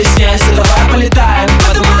 не стесняйся, давай полетаем.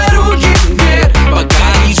 Поднимай руки вверх, пока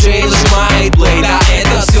диджей нажимает плей. Да,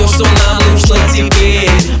 это все, что нам нужно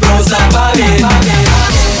теперь. Просто поверь.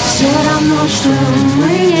 Все равно, что мы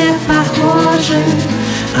не похожи.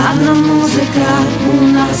 Одна музыка у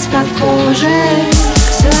нас под кожей.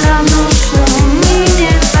 Все равно, что мы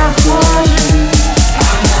не похожи.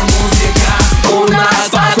 Одна музыка у нас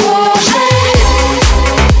под кожей.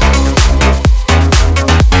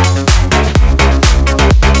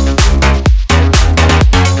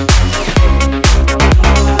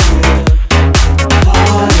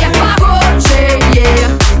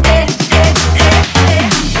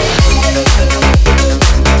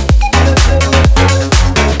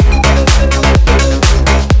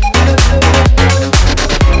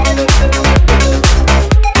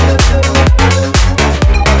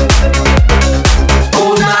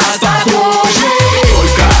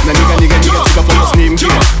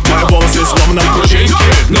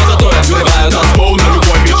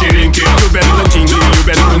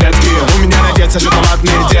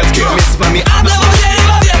 Шоколадные детки, мы с вами одного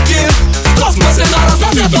дерева ветки. В космосе на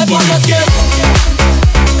разноцветной площадке.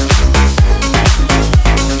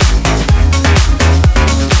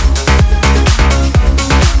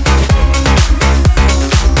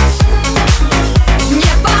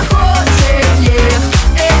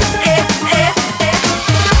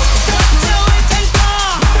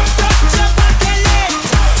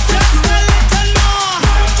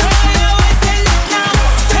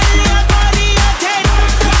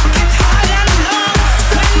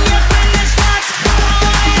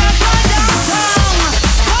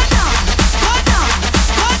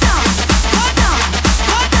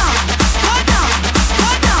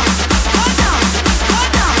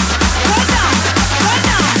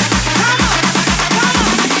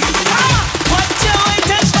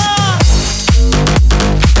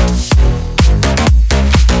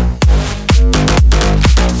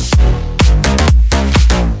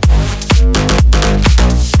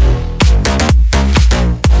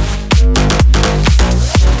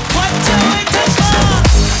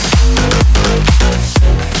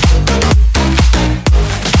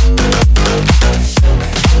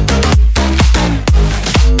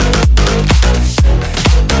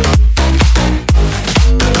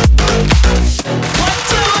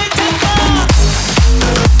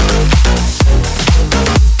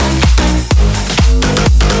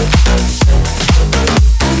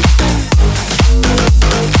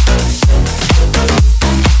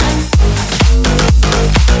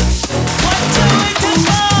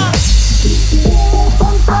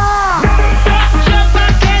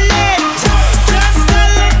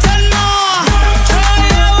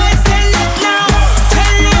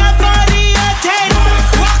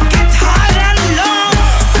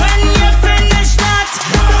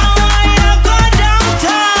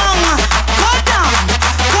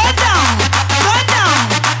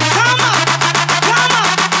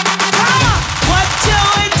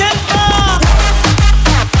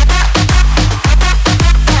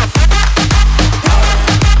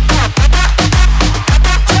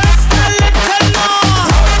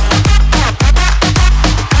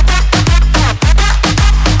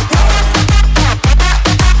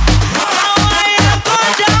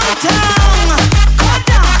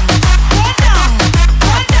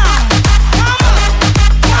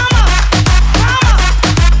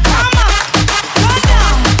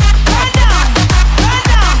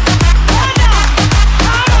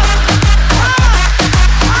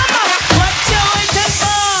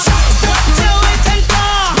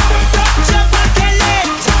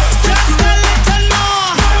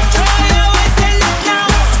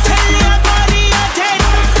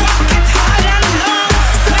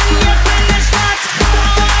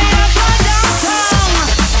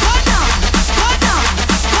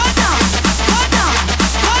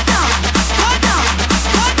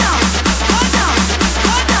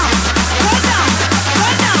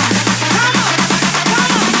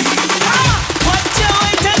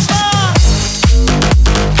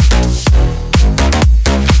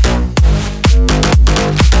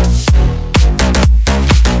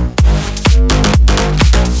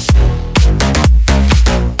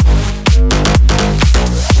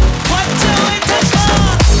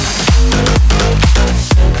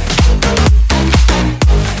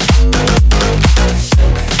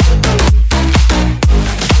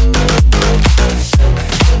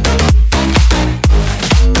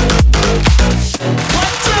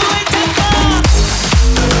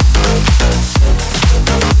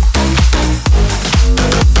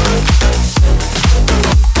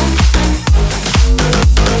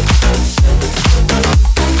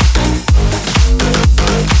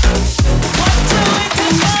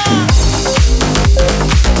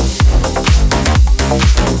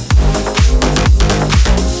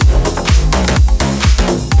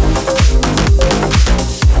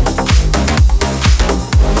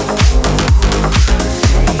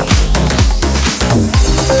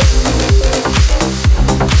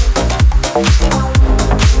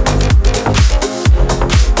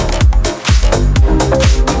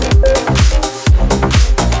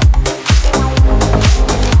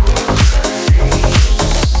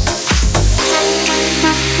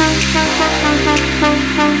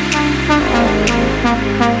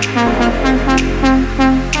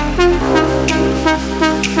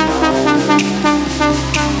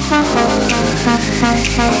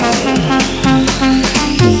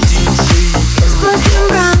 Сквозь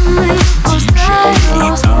мембраны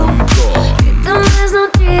пускаю звук. Ритм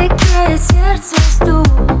изнутри греет сердце стук.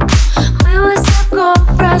 Мы высоко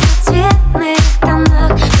в разноцветных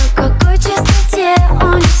тонах. Но какой чистоте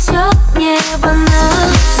унесет небо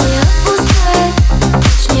нас.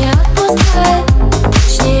 Не отпускает,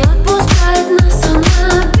 точнее отпускает нас она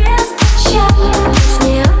беспощадно.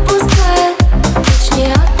 Не отпускает,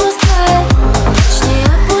 точнее отпускает, точнее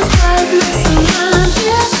отпускает нас она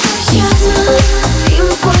беспощадно.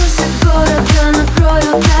 Импульсы города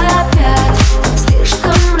накроют опять.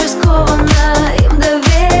 Слишком рискованно им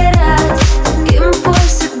доверять.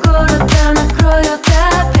 Импульсы города накроют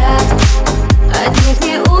опять. От них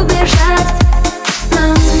не убежать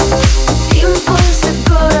нам. Импульсы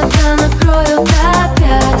города накроют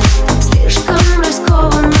опять. Слишком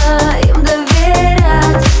рискованно им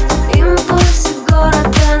доверять. Импульсы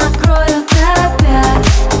города накроют опять.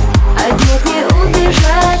 От них не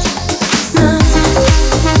убежать нам.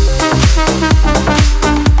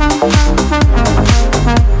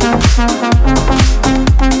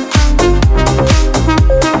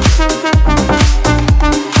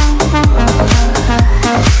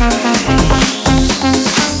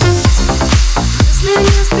 Мысли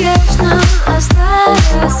неспешно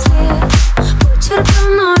оставя след, почерком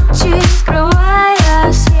ночи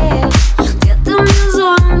скрывая свет. Где-то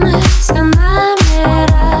внизу все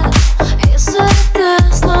номера, и суета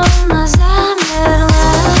словно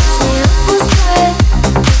замерла. Не отпускает,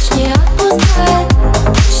 точнее отпускает,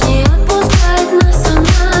 точнее отпускает нас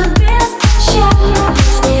она беспощадно.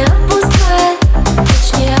 Не отпускает,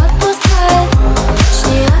 точнее отпускает,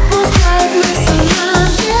 точнее отпускает нас она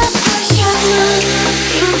беспощадно.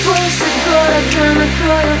 Импульсы города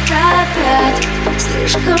накроют опять.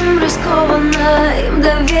 Слишком рискованно им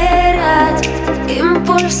доверять.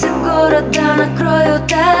 Импульсы города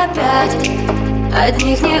накроют опять. От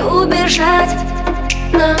них не убежать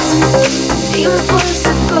нам.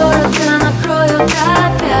 Импульсы города накроют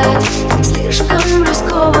опять. Слишком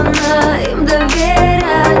рискованно им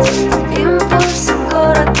доверять. Импульсы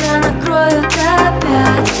города накроют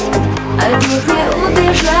опять. От них не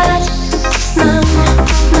убежать нам.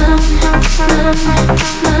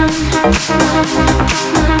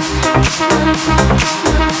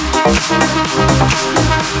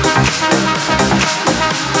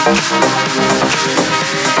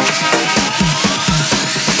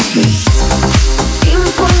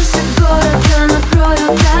 Импульсы города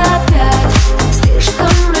накроют опять.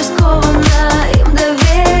 Слишком рискованно им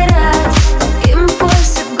доверять.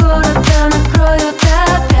 Импульсы города накроют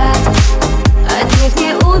опять. От них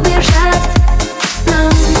не убежать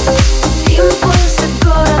нам. Импульсы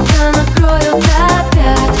города накроют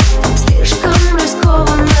опять. Слишком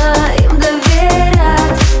рискованно им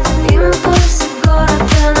доверять. Импульсы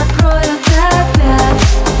города накроют опять.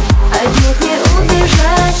 От них не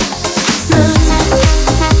убежать нам.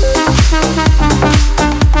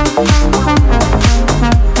 We'll be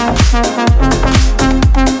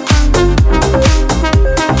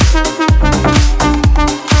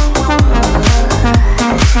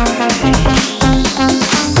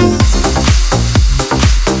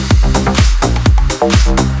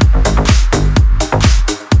right back.